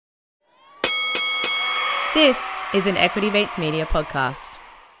This is an Equity Mates Media podcast.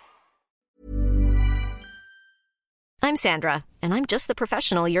 I'm Sandra, and I'm just the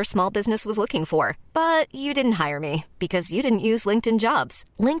professional your small business was looking for. But you didn't hire me because you didn't use LinkedIn Jobs.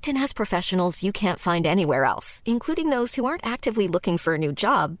 LinkedIn has professionals you can't find anywhere else, including those who aren't actively looking for a new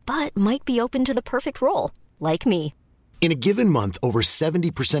job, but might be open to the perfect role, like me. In a given month, over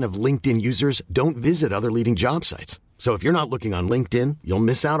 70% of LinkedIn users don't visit other leading job sites. So if you're not looking on LinkedIn, you'll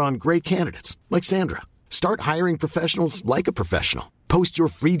miss out on great candidates like Sandra. Start hiring professionals like a professional. Post your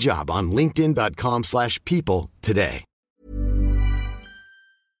free job on linkedin.com/people today.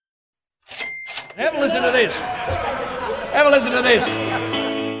 Have a listen to this. Have a listen to this.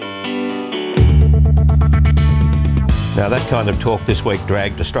 Now, that kind of talk this week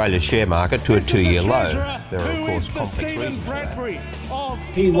dragged Australia's share market to a two-year low. There are, of course, complex reasons for that.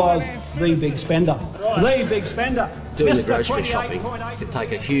 He was the big spender. The big spender. Doing the grocery shopping could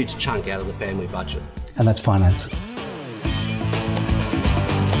take a huge chunk out of the family budget. And that's finance.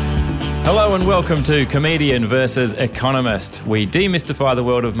 Hello and welcome to Comedian versus Economist. We demystify the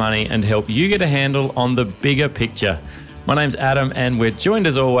world of money and help you get a handle on the bigger picture. My name's Adam and we're joined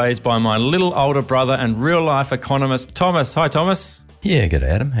as always by my little older brother and real-life economist, Thomas. Hi, Thomas. Yeah, good,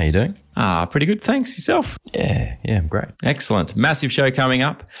 Adam. How you doing? Pretty good. Thanks. Yourself? Yeah, I'm great. Excellent. Massive show coming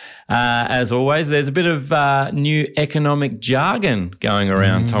up. As always, there's a bit of new economic jargon going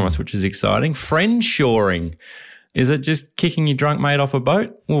around, Thomas, which is exciting. Friendshoring. Is it just kicking your drunk mate off a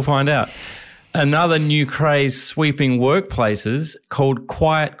boat? We'll find out. Another new craze sweeping workplaces called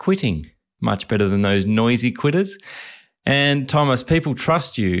quiet quitting. Much better than those noisy quitters. And Thomas, people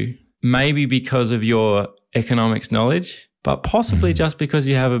trust you maybe because of your economics knowledge, but possibly just because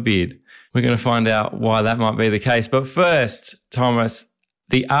you have a beard. We're going to find out why that might be the case. But first, Thomas,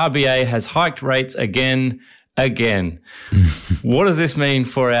 the RBA has hiked rates again. What does this mean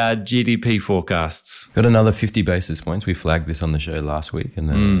for our GDP forecasts? Got another 50 basis points. We flagged this on the show last week and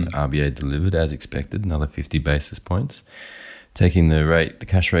the RBA delivered as expected, another 50 basis points, taking the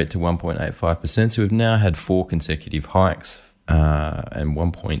cash rate to 1.85%. So we've now had 4 consecutive hikes and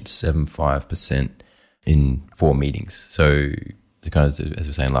 1.75% in 4 meetings. So kind of, as we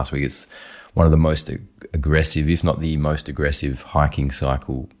were saying last week, it's one of the most aggressive, if not the most aggressive hiking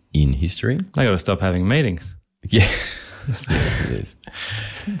cycle in history. They got to stop having meetings. Yeah. Yes, it is.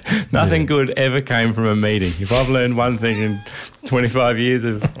 Nothing good ever came from a meeting. If I've learned one thing in 25 years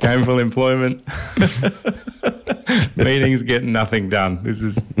of gainful employment, meetings get nothing done. This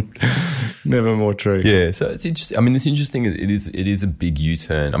is never more true. Yeah, so it's interesting. I mean, it's interesting. It is a big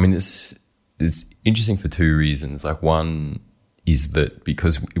U-turn. I mean, it's interesting for 2 reasons. Like, one is that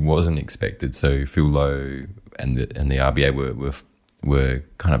because it wasn't expected, so Phil Lowe and the RBA were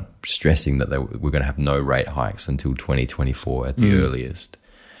kind of stressing that we're going to have no rate hikes until 2024 at the earliest.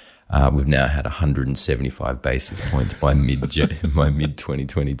 We've now had 175 basis points by mid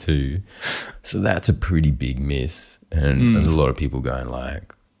 2022, so that's a pretty big miss. And there's a lot of people going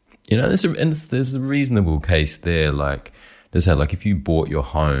like, there's a reasonable case there. Like they say, like if you bought your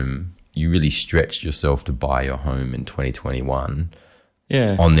home, you really stretched yourself to buy your home in 2021.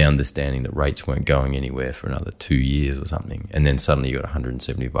 Yeah. On the understanding that rates weren't going anywhere for another 2 years or something. And then suddenly you got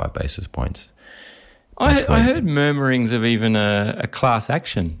 175 basis points. I heard murmurings of even a class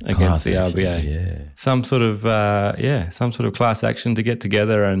action against the RBA. Yeah. Some sort of class action to get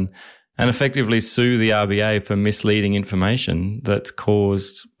together and effectively sue the RBA for misleading information that's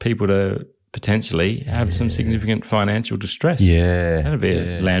caused people to potentially have some significant financial distress. Yeah. That'd be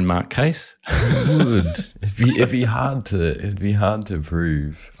a landmark case. It would. It'd be hard to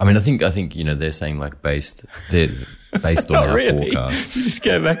prove. I mean, I think they're saying like based on our forecasts. You just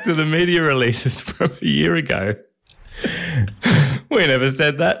go back to the media releases from a year ago. We never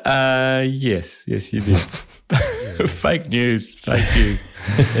said that. Yes, you did. Fake news.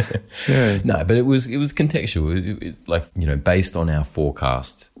 Yeah. No, but it was contextual. Based on our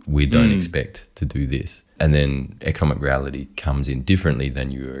forecasts, we don't expect to do this. And then economic reality comes in differently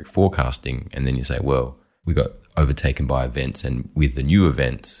than you were forecasting. And then you say, well, we got overtaken by events, and with the new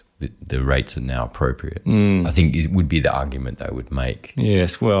events, the rates are now appropriate. I think it would be the argument they would make.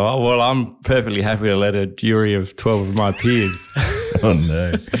 Yes, well, I'm perfectly happy to let a jury of 12 of my peers oh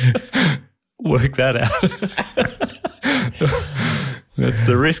no, work that out. That's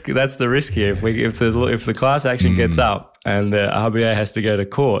the risk. That's the risk here. If the class action gets up and the RBA has to go to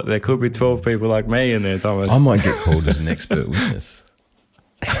court, there could be 12 people like me in there, Thomas. I might get called as an expert witness.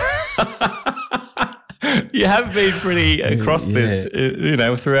 You have been pretty across this, through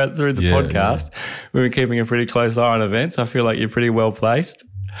the podcast. We've been keeping a pretty close eye on events. I feel like you're pretty well placed.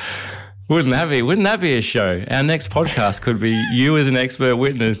 Wouldn't that be a show? Our next podcast could be you as an expert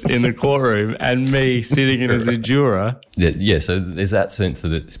witness in the courtroom and me sitting in as a juror. Yeah, so there's that sense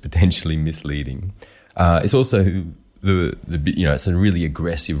that it's potentially misleading. It's also it's a really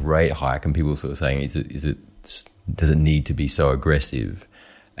aggressive rate hike, and people are sort of saying, does it need to be so aggressive?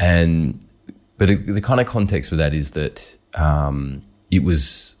 But the kind of context for that is that it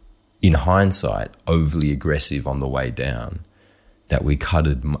was, in hindsight, overly aggressive on the way down. That we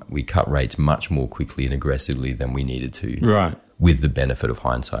cut rates much more quickly and aggressively than we needed to, right? With the benefit of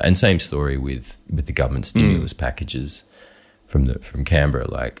hindsight. And same story with the government stimulus packages from Canberra.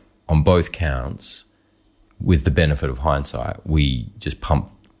 Like, on both counts, with the benefit of hindsight, we just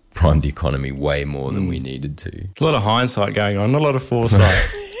primed the economy way more than we needed to. A lot of hindsight going on, not a lot of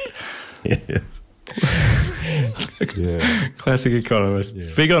foresight. Yeah. Classic economists.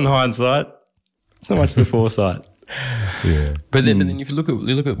 Yeah. Big on hindsight, so much the foresight. Yeah, but then if you look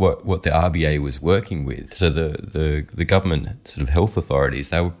at what the RBA was working with, so the government sort of health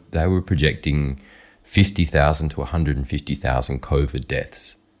authorities, they were projecting 50,000 to 150,000 COVID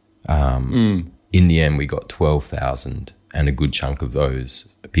deaths. In the end, we got 12,000, and a good chunk of those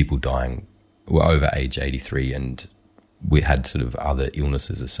people dying were over age 83, and we had sort of other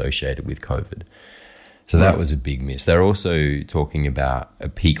illnesses associated with COVID. So that was a big miss. They're also talking about a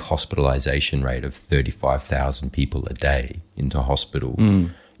peak hospitalisation rate of 35,000 people a day into hospital.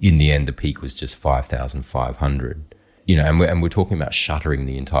 In the end, the peak was just 5,500. And we're talking about shuttering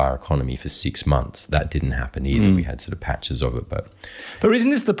the entire economy for 6 months. That didn't happen either. We had sort of patches of it, but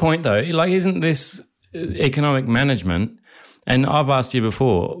isn't this the point though? Like, isn't this economic management? And I've asked you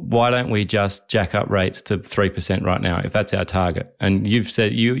before, why don't we just jack up rates to 3% right now if that's our target? And you've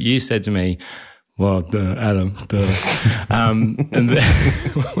said you said to me, well, Adam, and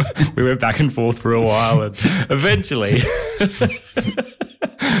then we went back and forth for a while, and eventually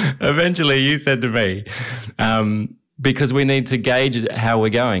you said to me, because we need to gauge how we're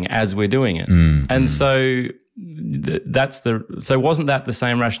going as we're doing it. And so so wasn't that the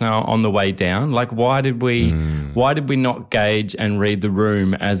same rationale on the way down? Like, why did we not gauge and read the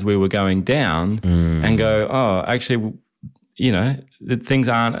room as we were going down and go, oh, actually, things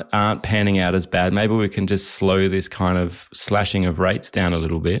aren't panning out as bad. Maybe we can just slow this kind of slashing of rates down a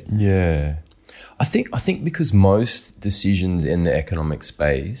little bit. Yeah. I think because most decisions in the economic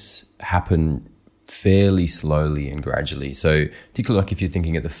space happen fairly slowly and gradually. So particularly like if you're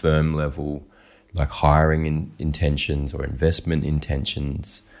thinking at the firm level, like hiring intentions or investment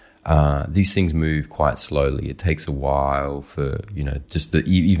intentions, these things move quite slowly. It takes a while for, just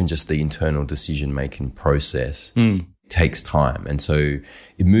the internal decision-making process takes time. And so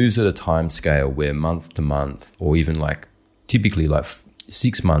it moves at a time scale where month to month, or even like typically like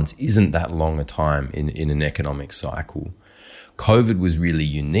 6 months isn't that long a time in an economic cycle. COVID was really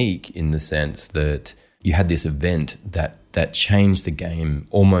unique in the sense that you had this event that changed the game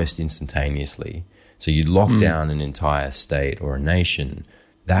almost instantaneously. So you lock down an entire state or a nation.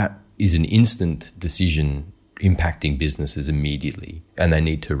 That is an instant decision impacting businesses immediately, and they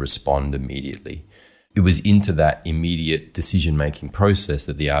need to respond immediately. It was into that immediate decision-making process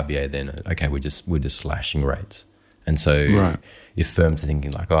that the RBA then, okay, we're just slashing rates. And so if firms are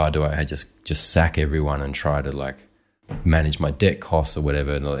thinking like, oh, do I just sack everyone and try to like manage my debt costs or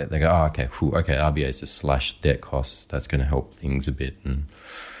whatever, and they go, oh, okay, RBA's just slashed debt costs. That's going to help things a bit, and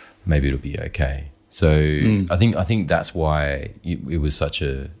maybe it'll be okay. So I think that's why it was such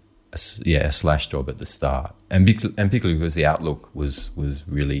a slash job at the start, and particularly because the outlook was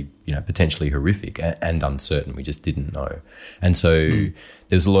really potentially horrific and uncertain. We just didn't know, and so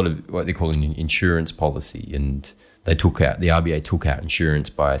there's a lot of what they call an insurance policy, and the RBA took out insurance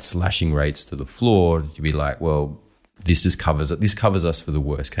by slashing rates to the floor to be like, well, this covers us for the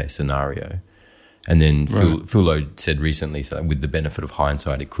worst case scenario. And then Phil Lowe said recently, so with the benefit of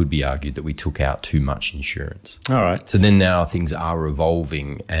hindsight, it could be argued that we took out too much insurance. All right. So then now things are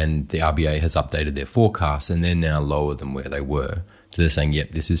evolving, and the RBA has updated their forecasts, and they're now lower than where they were. So they're saying,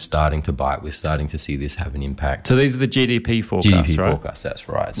 yep, this is starting to bite. We're starting to see this have an impact. So these are the GDP forecasts, right? Forecasts, that's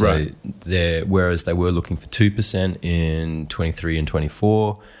right. So whereas they were looking for 2% in 23 and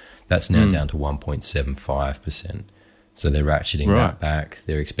 24, that's now down to 1.75%. So they're ratcheting that back.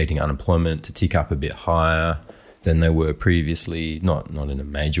 They're expecting unemployment to tick up a bit higher than they were previously, not in a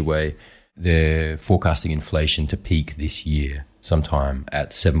major way. They're forecasting inflation to peak this year, sometime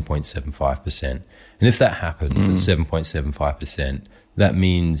at 7.75%. And if that happens at 7.75%, that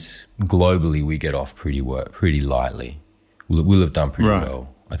means globally we get off pretty lightly. We'll have done pretty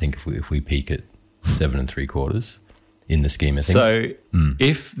well, I think, if we peak at 7 3/4. In the scheme of things. So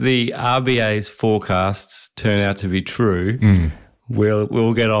if the RBA's forecasts turn out to be true,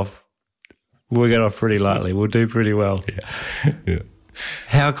 we'll get off we'll get off pretty lightly. We'll do pretty well. Yeah.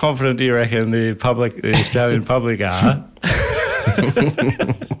 How confident do you reckon the Australian public are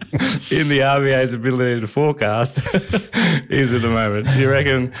in the RBA's ability to forecast is at the moment? Do you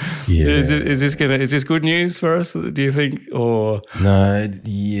reckon? Yeah. Is this good news for us? Do you think? Or no?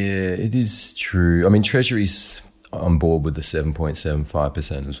 Yeah, it is true. I mean, Treasury's on board with the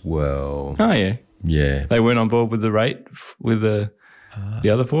 7.75% as well. Oh yeah, yeah. They weren't on board with the rate with the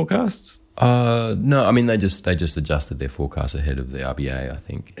other forecasts. No, I mean they just adjusted their forecast ahead of the RBA, I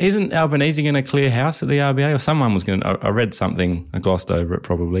think. Isn't Albanese going to clear house at the RBA, or someone was going to? I read something, I glossed over it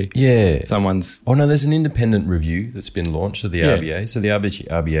probably. Yeah, someone's. Oh no, there's an independent review that's been launched of the RBA. So the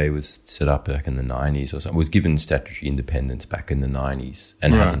RBA was set up back in the 90s or something. Was given statutory independence back in the 90s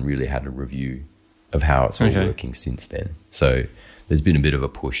and hasn't really had a review of how it's all working since then. So there's been a bit of a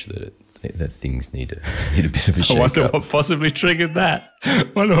push that things need a bit of a shake. I wonder what possibly triggered that. I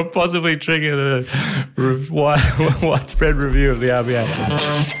wonder what possibly triggered a widespread review of the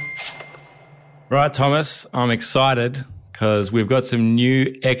RBA. Right, Thomas, I'm excited because we've got some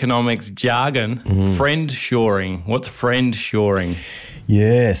new economics jargon. Friend shoring. What's friend shoring?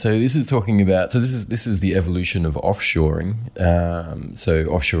 Yeah, so this is talking about. So this is the evolution of offshoring. So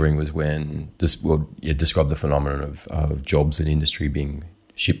offshoring was when describe the phenomenon of jobs and industry being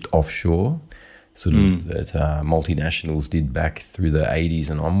shipped offshore, sort of that multinationals did back through the 80s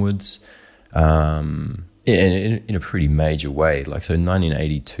and onwards, in a pretty major way. Like, so in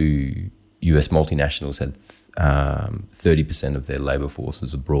 1982, US multinationals had 30% of their labour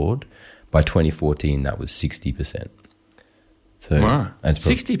forces abroad. By 2014, that was 60%. So, wow,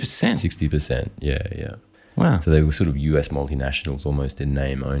 60%? 60%, yeah. Wow. So they were sort of US multinationals almost in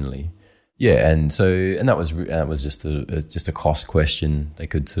name only. Yeah, and that was just a cost question. They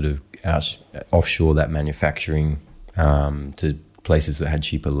could sort of offshore that manufacturing to places that had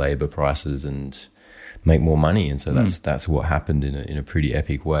cheaper labour prices and make more money, and so that's what happened in a pretty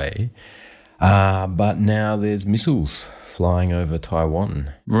epic way. But now there's missiles flying over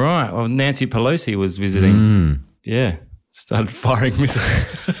Taiwan. Right. Well, Nancy Pelosi was visiting. Yeah. Started firing missiles.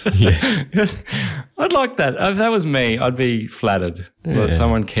 Yeah. I'd like that. If that was me, I'd be flattered that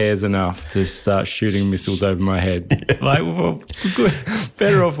someone cares enough to start shooting missiles over my head. Yeah. Like, well, good,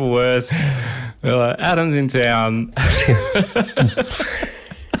 better or for worse. Like, Adam's in town.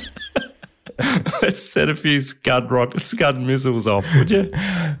 Let's set a few Scud missiles off, would you?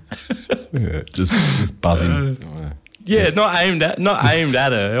 Yeah, just buzzing. Yeah, not aimed at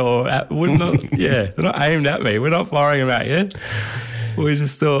her, or they're not aimed at me. We're not firing them at you. We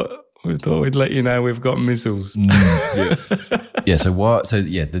just thought we'd let you know we've got missiles. The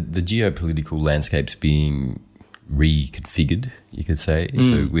geopolitical landscape's being reconfigured, you could say.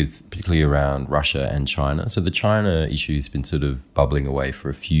 So with particularly around Russia and China. So the China issue's been sort of bubbling away for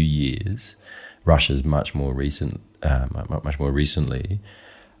a few years. Russia's much more recently.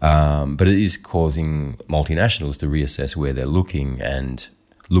 But it is causing multinationals to reassess where they're looking and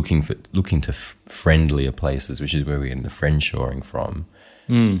looking to friendlier places, which is where we're getting the friend shoring from.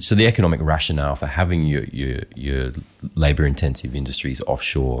 So the economic rationale for having your labour-intensive industries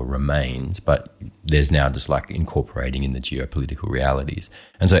offshore remains, but there's now just like incorporating in the geopolitical realities.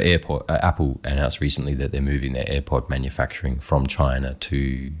 And so Apple announced recently that they're moving their AirPod manufacturing from China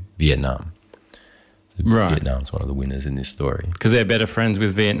to Vietnam. So Vietnam's one of the winners in this story. Because they're better friends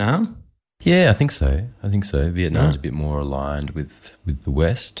with Vietnam? Yeah, I think so. Vietnam's a bit more aligned with the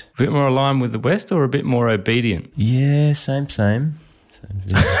West. A bit more aligned with the West, or a bit more obedient? Yeah, same.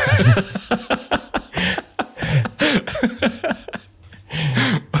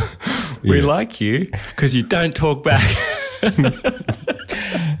 We like you because you don't talk back.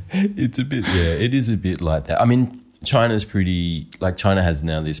 It is a bit like that. I mean, China has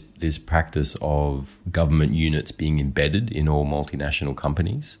now this practice of government units being embedded in all multinational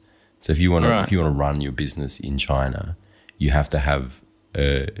companies. So if you want to run your business in China, you have to have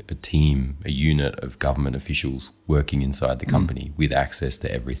a team, a unit of government officials working inside the company with access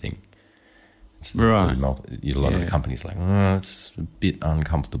to everything. A lot of the companies it's a bit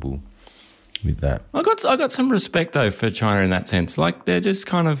uncomfortable with that. I got some respect though for China in that sense. Like they're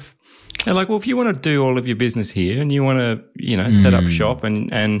like, well, if you want to do all of your business here and you want to, set up shop and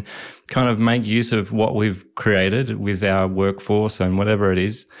kind of make use of what we've created with our workforce and whatever it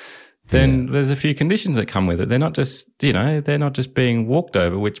is, then there's a few conditions that come with it. They're not just, they're not just being walked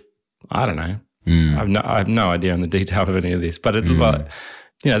over, which I don't know. I have no idea on the detail of any of this, but they're not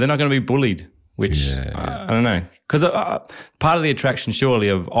going to be bullied, which I don't know. Because part of the attraction surely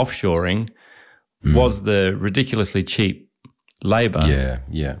of offshoring was the ridiculously cheap labour.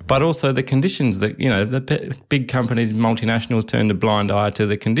 Yeah. But also the conditions that, the big companies, multinationals turned a blind eye to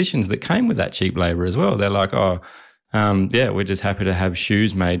the conditions that came with that cheap labour as well. They're like, we're just happy to have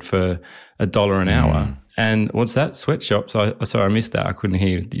shoes made for $1 an hour. And what's that? Sweatshops. Sorry, I missed that. I couldn't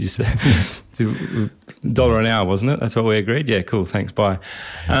hear. Did you say $1 an hour, wasn't it? That's what we agreed? Yeah, cool. Thanks, bye.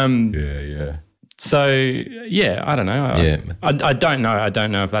 Yeah. So, I don't know. I don't know. I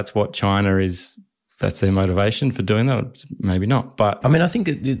don't know if that's what China is. That's their motivation for doing that. Maybe not. But I mean, I think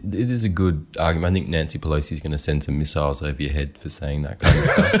it is a good argument. I think Nancy Pelosi is going to send some missiles over your head for saying that kind of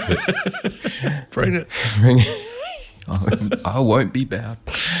stuff. Bring it. I won't be bad.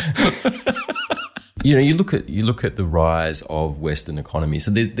 You look at the rise of Western economy. So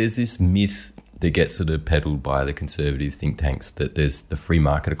there's this myth that gets sort of peddled by the conservative think tanks that there's the free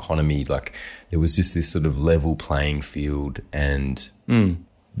market economy, like there was just this sort of level playing field and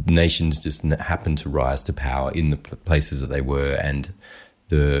nations just happened to rise to power in the places that they were, and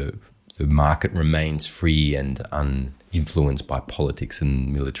the market remains free and uninfluenced by politics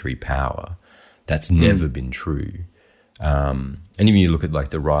and military power. That's never been true. And even you look at like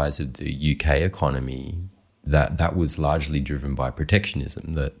the rise of the UK economy, that was largely driven by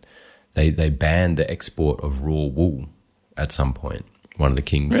protectionism, that they banned the export of raw wool at some point. One of the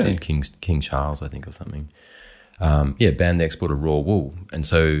kings did, King Charles, I think, or something. Banned the export of raw wool. And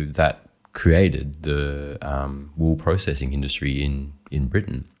so that created the wool processing industry in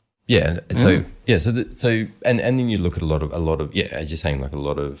Britain. Yeah. So then you look at a lot of as you're saying, like a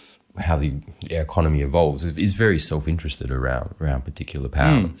lot of how the economy evolves is very self-interested around particular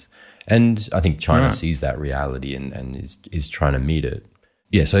powers. And I think China sees that reality and is trying to meet it.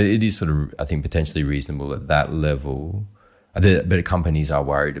 Yeah, so it is sort of, I think, potentially reasonable at that level. But companies are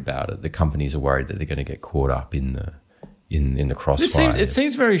worried about it. The companies are worried that they're going to get caught up in the crossfire. It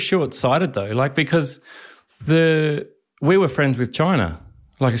seems very short-sighted though, like because we were friends with China.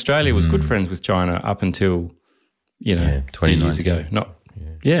 Like Australia was good friends with China up until 20 years ago.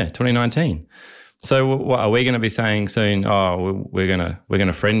 2019. So what are we going to be saying soon? Oh, we're going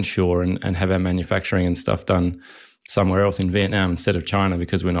to friendshore and have our manufacturing and stuff done somewhere else in Vietnam instead of China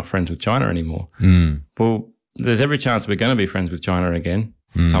because we're not friends with China anymore. Well, there's every chance we're going to be friends with China again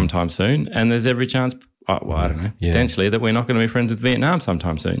sometime soon, and there's every chance, I don't know, potentially that we're not going to be friends with Vietnam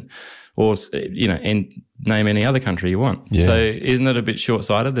sometime soon, or and name any other country you want. Yeah. So isn't it a bit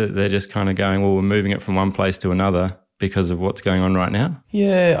short-sighted that they're just kind of going, well, we're moving it from one place to another because of what's going on right now?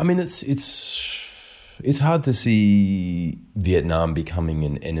 Yeah, I mean, it's hard to see Vietnam becoming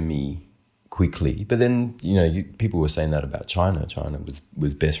an enemy quickly, but then people were saying that about China. China was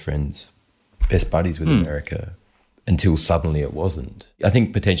best buddies with America until suddenly it wasn't. I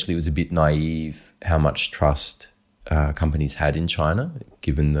think potentially it was a bit naive how much trust companies had in China,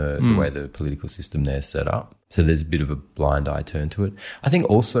 given the way the political system there is set up. So there's a bit of a blind eye turn to it. I think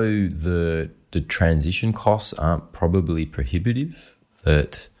also the transition costs aren't probably prohibitive,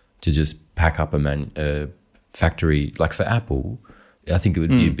 that to just pack up a factory, like for Apple, I think it would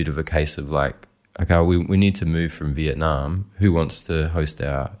be a bit of a case of like, okay, we need to move from Vietnam. Who wants to host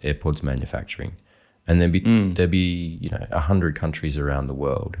our AirPods manufacturing? And there'd be 100 countries around the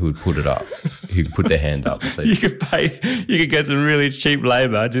world who would put it up, who put their hand up and say, you could get some really cheap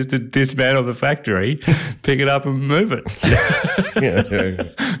labour just to dismantle the factory, pick it up and move it.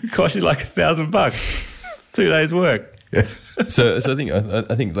 It costs you like $1,000. It's 2 days' work. Yeah. So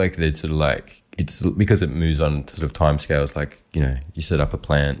I think like it's sort of like, it's because it moves on sort of timescales. Like you set up a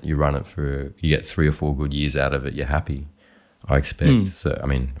plant, you run it you get 3 or 4 good years out of it, you're happy, I expect. So I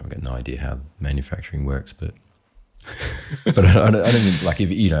mean, I've got no idea how manufacturing works, but I don't think, like,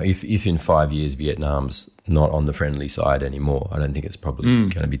 if in 5 years Vietnam's not on the friendly side anymore, I don't think it's probably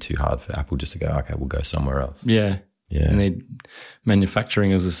going to be too hard for Apple just to go, okay, we'll go somewhere else. Yeah. You need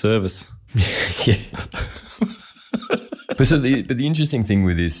manufacturing as a service. Yeah. But the interesting thing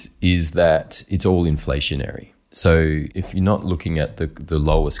with this is that it's all inflationary. So if you're not looking at the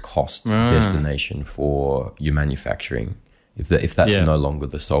lowest cost destination for your manufacturing, if that's no longer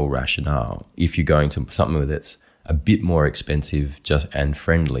the sole rationale, if you're going to something that's a bit more expensive and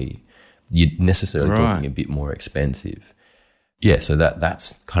friendly, you're necessarily talking a bit more expensive. Yeah, so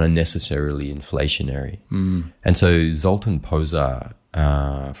that's kind of necessarily inflationary. And so Zoltan Pozsar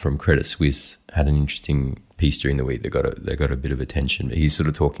from Credit Suisse had an interesting piece during the week that got a bit of attention. But he's sort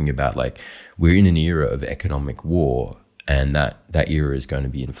of talking about, like, we're in an era of economic war, and that era is going to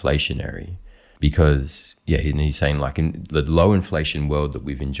be inflationary because, and he's saying, like, in the low inflation world that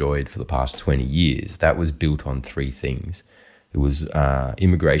we've enjoyed for the past 20 years, that was built on 3 things. It was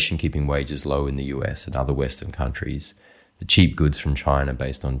immigration keeping wages low in the US and other Western countries, the cheap goods from China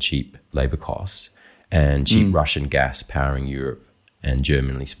based on cheap labor costs, and cheap Russian gas powering Europe and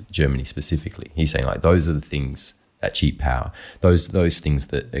Germany specifically. He's saying like those are the things, that cheap power, those things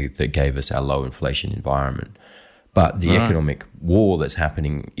that gave us our low inflation environment. But the economic war that's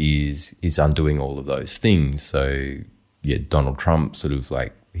happening is undoing all of those things. So yeah, Donald Trump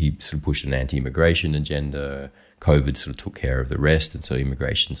he pushed an anti-immigration agenda. COVID sort of took care of the rest, and so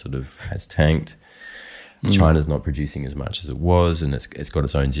immigration sort of has tanked. China's not producing as much as it was, and it's got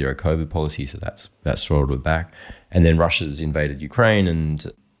its own zero COVID policy, so that's throttled it back. And then Russia's invaded Ukraine, and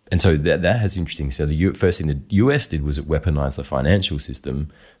so that has interesting. So the first thing the US did was it weaponized the financial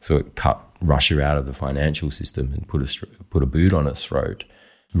system, so it cut Russia out of the financial system and put a boot on its throat.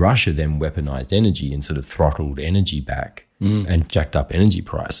 Russia then weaponized energy and sort of throttled energy back and jacked up energy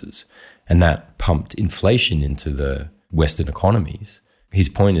prices, and that pumped inflation into the Western economies. His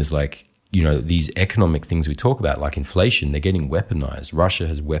point is like, you know, these economic things we talk about, like inflation, they're getting weaponized. Russia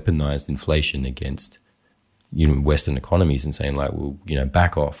has weaponized inflation against, you know, Western economies and saying like, well, you know,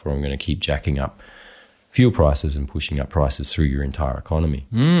 back off, or I'm going to keep jacking up fuel prices and pushing up prices through your entire economy.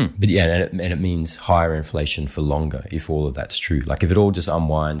 But yeah, and it means higher inflation for longer if all of that's true. Like if it all just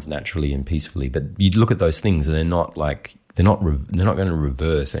unwinds naturally and peacefully, but you look at those things and they're not going to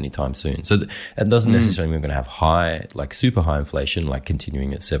reverse anytime soon. So that doesn't necessarily mean we're going to have super high inflation, like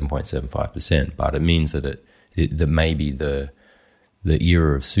continuing at 7.75%, but it means that that maybe the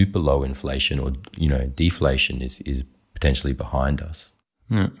era of super low inflation or, you know, deflation is potentially behind us.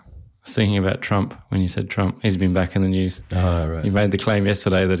 Yeah. I was thinking about Trump when you said Trump. He's been back in the news. Oh, right. He made the claim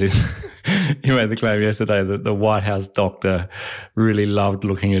yesterday that the White House doctor really loved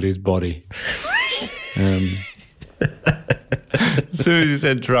looking at his body. As soon as you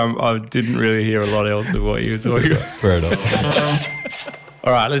said Trump, I didn't really hear a lot else of what you were talking about. Fair enough.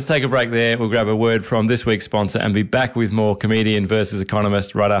 All right, let's take a break there. We'll grab a word from this week's sponsor and be back with more Comedian versus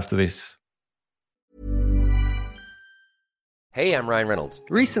Economist right after this. Hey, I'm Ryan Reynolds.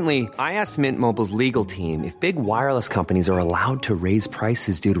 Recently, I asked Mint Mobile's legal team if big wireless companies are allowed to raise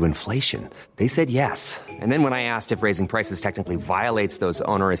prices due to inflation. They said yes. And then when I asked if raising prices technically violates those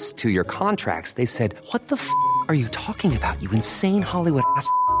onerous 2-year contracts, they said, "What the f*** are you talking about, you insane Hollywood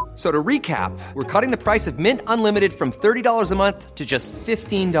ass?" So to recap, we're cutting the price of Mint Unlimited from $30 a month to just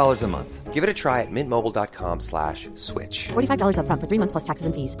 $15 a month. Give it a try at mintmobile.com/switch. $45 up front for 3 months plus taxes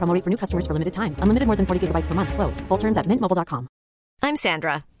and fees. Promo rate for new customers for limited time. Unlimited more than 40 gigabytes per month. Slows full terms at mintmobile.com. I'm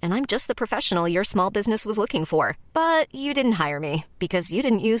Sandra, and I'm just the professional your small business was looking for. But you didn't hire me because you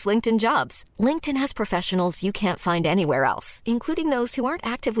didn't use LinkedIn Jobs. LinkedIn has professionals you can't find anywhere else, including those who aren't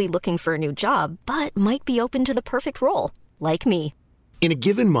actively looking for a new job, but might be open to the perfect role, like me. In a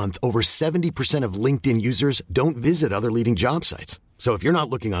given month, over 70% of LinkedIn users don't visit other leading job sites. So if you're not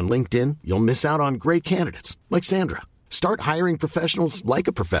looking on LinkedIn, you'll miss out on great candidates like Sandra. Start hiring professionals like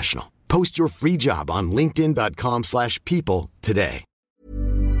a professional. Post your free job on linkedin.com/people today.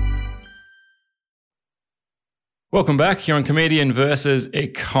 Welcome back. You're on Comedian versus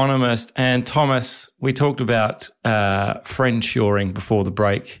Economist. And Thomas, we talked about friendshoring before the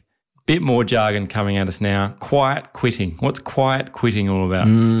break. Bit more jargon coming at us now. Quiet quitting. What's quiet quitting all about?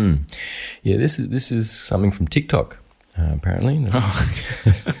 Yeah, this is something from TikTok, apparently.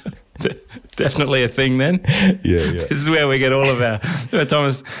 Definitely a thing then. Yeah. This is where we get all of our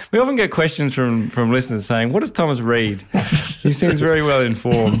Thomas. We often get questions from listeners saying, "What does Thomas read?" He seems very well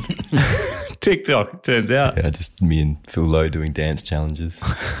informed. TikTok, turns out. Yeah, just me and Phil Lowe doing dance challenges.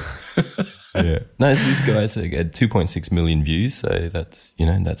 Yeah. No, so this guy's had 2.6 million views, so that's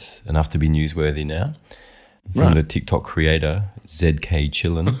enough to be newsworthy now. From the TikTok creator, ZK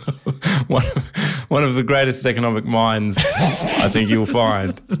Chillin. one of the greatest economic minds I think you'll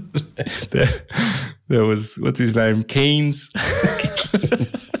find. There was, what's his name? Keynes.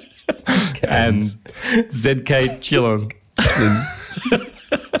 And ZK Chillin.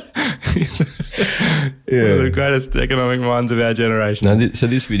 One of the greatest economic minds of our generation. Now, so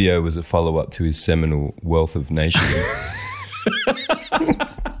this video was a follow-up to his seminal Wealth of Nations.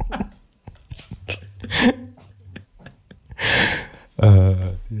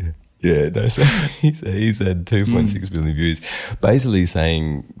 So he's had 2.6 million views, basically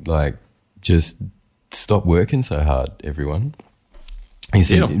saying, like, just stop working so hard, everyone. He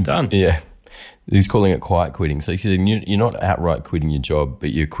said, done. Yeah. He's calling it quiet quitting. So he said, you're not outright quitting your job,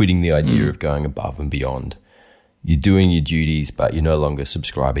 but you're quitting the idea of going above and beyond. You're doing your duties, but you're no longer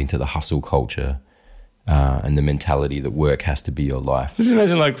subscribing to the hustle culture and the mentality that work has to be your life. Just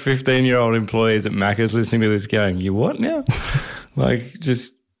imagine like 15-year-old employees at Macca's listening to this going, you what now? Like,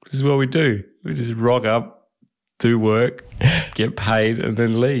 just this is what we do. We just rock up, do work, get paid, and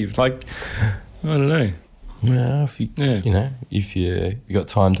then leave. Like, I don't know. Well, if you got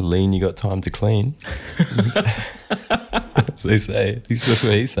time to lean, you got time to clean. As they say. That's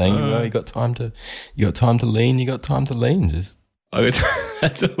what he's saying. You got time to lean, you got time to lean. That's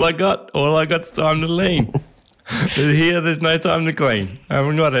all I got. All I got's time to lean. Here, there's no time to clean. I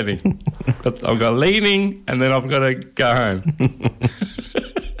haven't got any. I've got leaning, and then I've got to go home.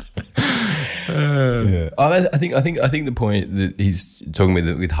 Yeah, I think the point that he's talking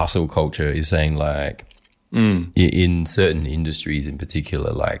with hustle culture is saying like in certain industries in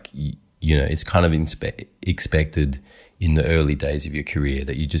particular, like it's kind of expected in the early days of your career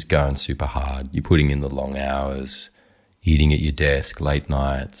that you're just going super hard. You're putting in the long hours, eating at your desk, late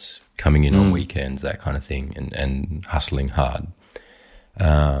nights, coming in on weekends, that kind of thing, and hustling hard.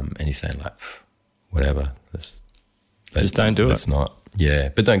 And he's saying like, whatever, just don't do it. That's not. Yeah,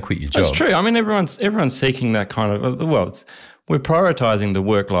 but don't quit your job. That's true. I mean, everyone's seeking that kind of. Well, we're prioritising the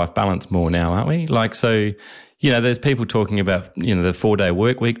work-life balance more now, aren't we? Like, so, there's people talking about, the 4-day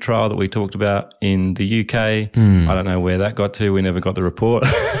work week trial that we talked about in the UK. I don't know where that got to. We never got the report.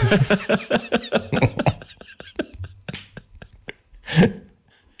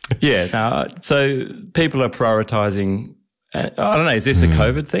 Yeah. No, so people are prioritising. I don't know. Is this a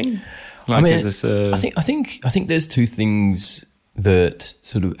COVID thing? Like, is this a? I think there's two things that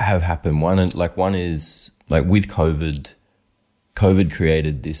sort of have happened. One is like with COVID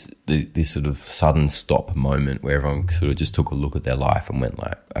created this sort of sudden stop moment where everyone sort of just took a look at their life and went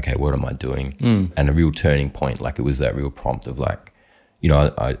like, okay, what am I doing? And a real turning point, like it was that real prompt of like,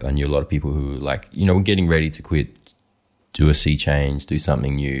 I knew a lot of people who were like, were getting ready to quit, do a sea change, do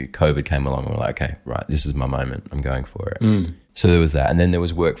something new. COVID came along and we're like, okay, right, this is my moment. I'm going for it. So there was that. And then there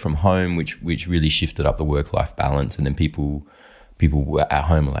was work from home, which really shifted up the work-life balance. And then people were at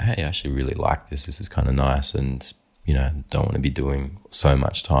home were like, hey, I actually really like this. This is kind of nice. And, don't want to be doing so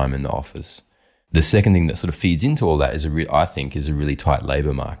much time in the office. The second thing that sort of feeds into all that is I think is a really tight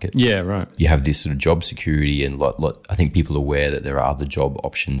labour market. Yeah, right. You have this sort of job security and I think people are aware that there are other job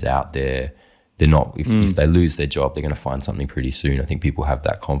options out there. They're not, if they lose their job, they're going to find something pretty soon. I think people have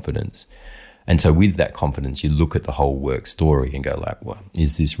that confidence. And so with that confidence, you look at the whole work story and go like, well,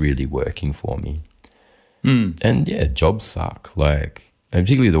 is this really working for me? And yeah, jobs suck. Like, and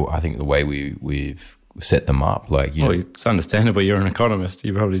particularly I think the way we've set them up, like, it's understandable. You're an economist.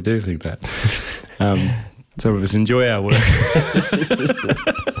 You probably do think that. Some of us enjoy our work.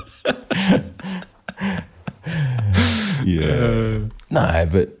 Yeah. No,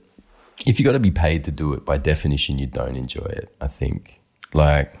 but if you got to be paid to do it, by definition, you don't enjoy it. I think,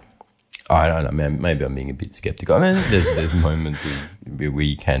 like, I don't know. Maybe I'm being a bit skeptical. I mean, there's moments where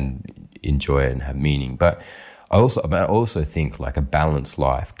you can enjoy it and have meaning, but I also think like a balanced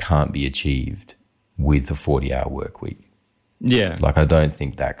life can't be achieved with a 40-hour work week. Yeah, like I don't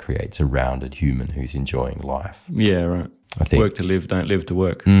think that creates a rounded human who's enjoying life. Yeah, right. I think work to live, don't live to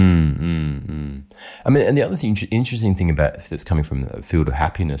work. I mean, and the other interesting thing about that's coming from the field of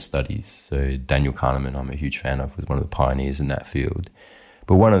happiness studies. So Daniel Kahneman, I'm a huge fan of, was one of the pioneers in that field.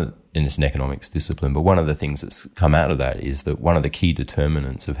 But and it's an economics discipline, but one of the things that's come out of that is that one of the key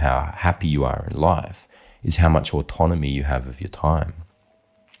determinants of how happy you are in life is how much autonomy you have of your time.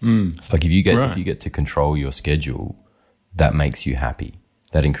 It's like if you get to control your schedule, that makes you happy.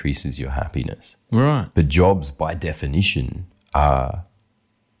 That increases your happiness. Right. But jobs, by definition, are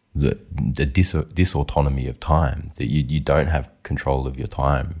the dysautonomy of time, that you don't have control of your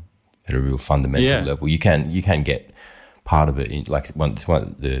time at a real fundamental level. You can get part of it,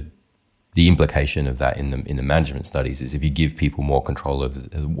 the implication of that in the management studies is if you give people more control over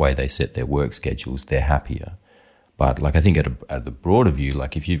the way they set their work schedules, they're happier. But like I think at the broader view,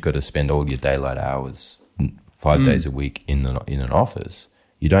 like if you've got to spend all your daylight hours 5 days a week in an office,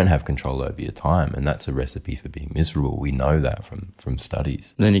 you don't have control over your time, and that's a recipe for being miserable. We know that from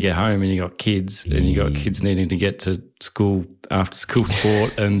studies. And then you get home and you got kids, and you got kids needing to get to school after school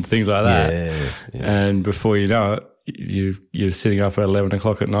sport and things like that. Yes. And before you know it, you're sitting up at 11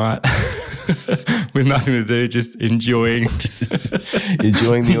 o'clock at night with nothing to do, just enjoying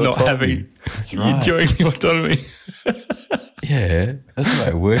the autonomy. That's right. Enjoying the autonomy. Yeah, that's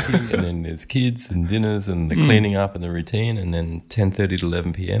right. Working, and then there's kids and dinners and the cleaning up and the routine, and then 10:30 to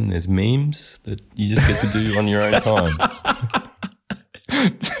 11 p.m. there's memes that you just get to do on your own time.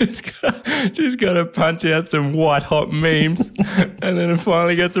 Just got to punch out some white hot memes, and then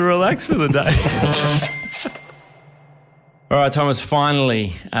finally get to relax for the day. All right, Thomas,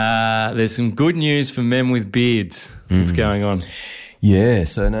 finally, there's some good news for men with beards. What's going on? Yeah,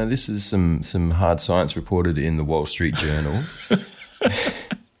 so no, this is some hard science reported in the Wall Street Journal.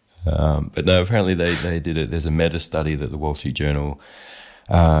 But no, apparently they did it. There's a meta study that the Wall Street Journal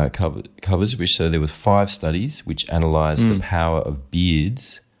covers, which so there was 5 studies which analysed the power of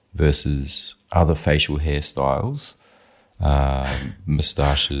beards versus other facial hairstyles,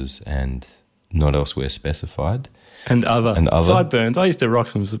 moustaches, and not elsewhere specified. And other sideburns. I used to rock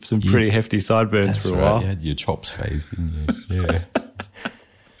some pretty hefty sideburns for a while. You had your chops phase, didn't you? Yeah.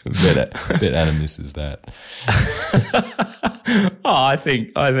 bet Anna misses that. I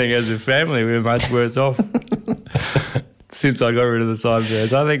think as a family we're much worse off since I got rid of the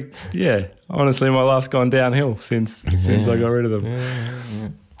sideburns. I think, honestly, my life's gone downhill since I got rid of them. Yeah.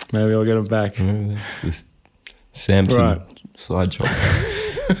 Maybe I'll get them back. This Samson side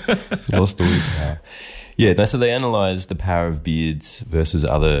chops. Lost all his power. Yeah, so they analysed the power of beards versus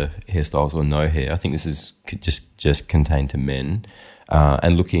other hairstyles or no hair. I think this is just contained to men,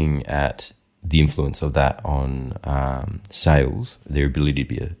 and looking at the influence of that on sales, their ability to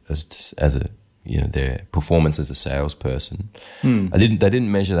be their performance as a salesperson. They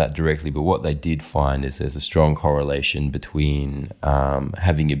didn't measure that directly, but what they did find is there's a strong correlation between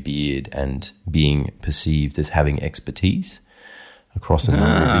having a beard and being perceived as having expertise across a number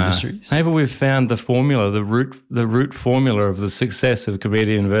of industries. Maybe we've found the formula, the root formula of the success of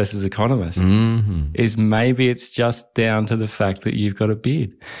comedian versus economist. Is maybe it's just down to the fact that you've got a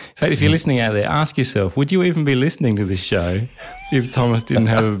beard. In fact, if you're listening out there, ask yourself, would you even be listening to this show if Thomas didn't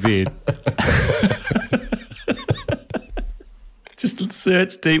have a beard? Just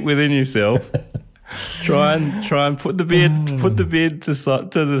search deep within yourself. Try and put the beard to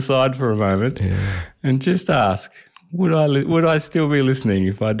the side for a moment, and just ask, would I still be listening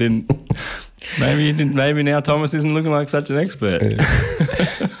if I didn't? Maybe you didn't. Maybe now Thomas isn't looking like such an expert.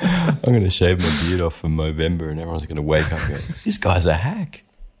 I'm going to shave my beard off for Movember, and everyone's going to wake up and go, "This guy's a hack.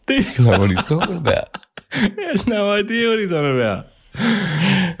 He doesn't know what he's talking about. He has no idea what he's on about."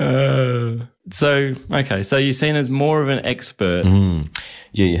 So you're seen as more of an expert.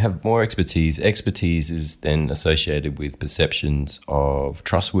 Yeah, you have more expertise. Expertise is then associated with perceptions of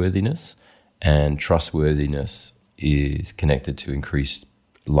trustworthiness, and trustworthiness is connected to increased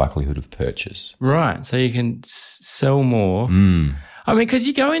likelihood of purchase. Right, so you can sell more. I mean, because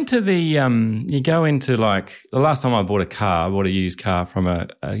you go into like the last time I bought a car, I bought a used car from a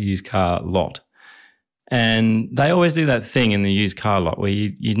used car lot. And they always do that thing in the used car lot where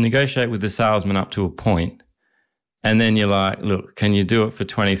you negotiate with the salesman up to a point, and then you're like, look, can you do it for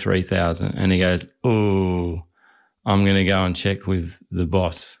 $23,000? And he goes, oh, I'm going to go and check with the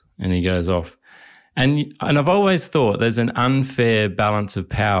boss. And he goes off. And I've always thought there's an unfair balance of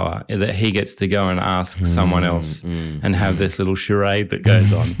power that he gets to go and ask someone else and have this little charade that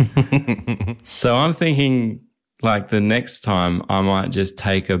goes on. So I'm thinking, like, the next time I might just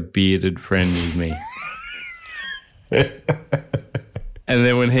take a bearded friend with me. And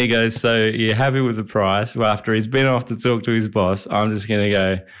then when he goes, so you're happy with the price? Well, after he's been off to talk to his boss, I'm just going to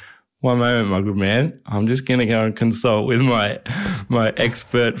go, one moment, my good man. I'm just going to go and consult with my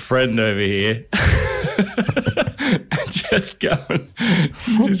expert friend over here. just go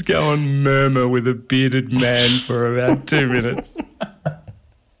and murmur with a bearded man for about 2 minutes.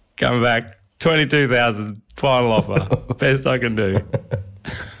 Come back, 22,000 final offer, best I can do.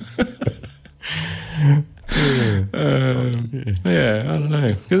 I don't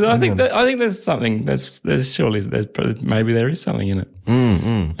know, because I think there's something. Maybe there is something in it.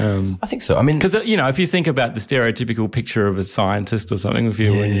 I think so. I mean, because if you think about the stereotypical picture of a scientist or something,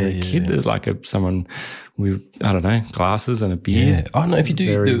 when you're a kid, there's like someone with glasses and a beard. Yeah. Oh no, if you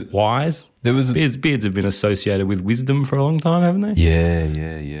do, very wise. There was beards have been associated with wisdom for a long time, haven't they?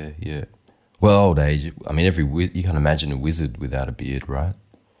 Yeah. Well, old age. I mean, you can't imagine a wizard without a beard, right?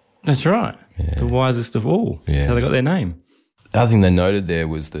 That's right. Yeah. The wisest of all. Yeah. That's how they got their name. The other thing they noted there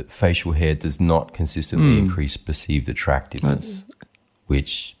was that facial hair does not consistently increase perceived attractiveness,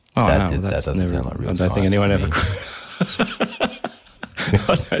 that doesn't sound like real science. I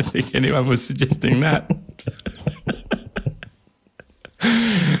don't think anyone was suggesting that.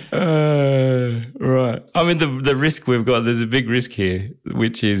 Right. I mean, the risk we've got, there's a big risk here,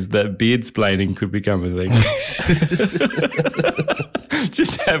 which is that beardsplaining could become a thing.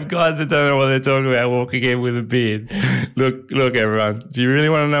 Just have guys that don't know what they're talking about walking in with a beard. Look, everyone, do you really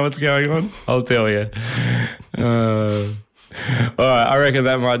want to know what's going on? I'll tell you. All right, I reckon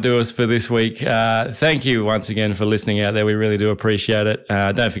that might do us for this week. Thank you once again for listening out there. We really do appreciate it.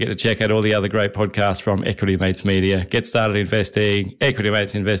 Don't forget to check out all the other great podcasts from Equity Mates Media. Get Started Investing, Equity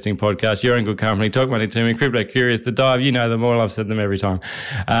Mates Investing Podcast, You're in Good Company, Talk Money to Me, Crypto Curious, The Dive. You know them all. I've said them every time.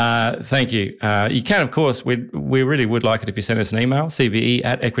 Thank you. You can, of course, we really would like it if you send us an email,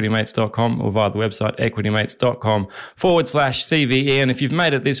 cve@equitymates.com, or via the website, equitymates.com/CVE. And if you've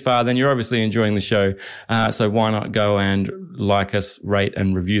made it this far, then you're obviously enjoying the show. So why not go and like us, rate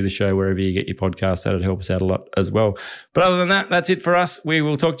and review the show wherever you get your podcast. That'd help us out a lot as well. But other than that, that's it for us. We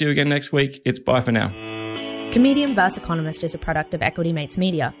will talk to you again next week. It's bye for now. Comedian vs. Economist is a product of Equity Mates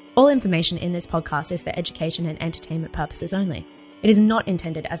Media. All information in this podcast is for education and entertainment purposes only. It is not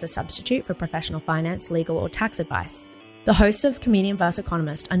intended as a substitute for professional finance, legal, or tax advice. The hosts of Comedian vs.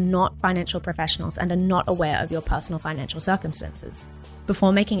 Economist are not financial professionals and are not aware of your personal financial circumstances.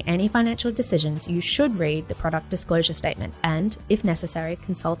 Before making any financial decisions, you should read the product disclosure statement and, if necessary,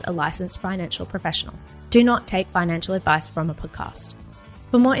 consult a licensed financial professional. Do not take financial advice from a podcast.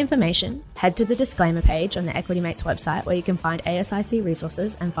 For more information, head to the disclaimer page on the Equity Mates website where you can find ASIC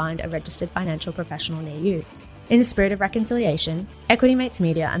resources and find a registered financial professional near you. In the spirit of reconciliation, Equity Mates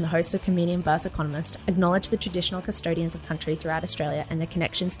Media and the hosts of Comedian vs. Economist acknowledge the traditional custodians of country throughout Australia and their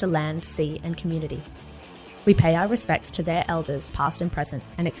connections to land, sea and community. We pay our respects to their elders, past and present,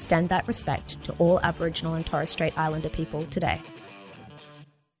 and extend that respect to all Aboriginal and Torres Strait Islander people today.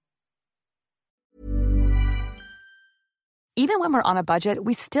 Even when we're on a budget,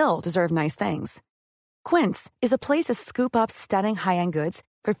 we still deserve nice things. Quince is a place to scoop up stunning high-end goods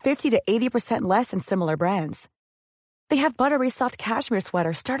for 50 to 80% less than similar brands. They have buttery soft cashmere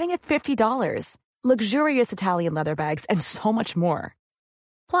sweaters starting at $50, luxurious Italian leather bags, and so much more.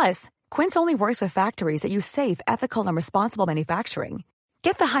 Plus, Quince only works with factories that use safe, ethical, and responsible manufacturing.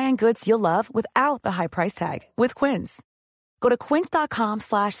 Get the high-end goods you'll love without the high price tag with Quince. Go to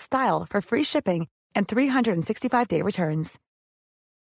quince.com/style for free shipping and 365-day returns.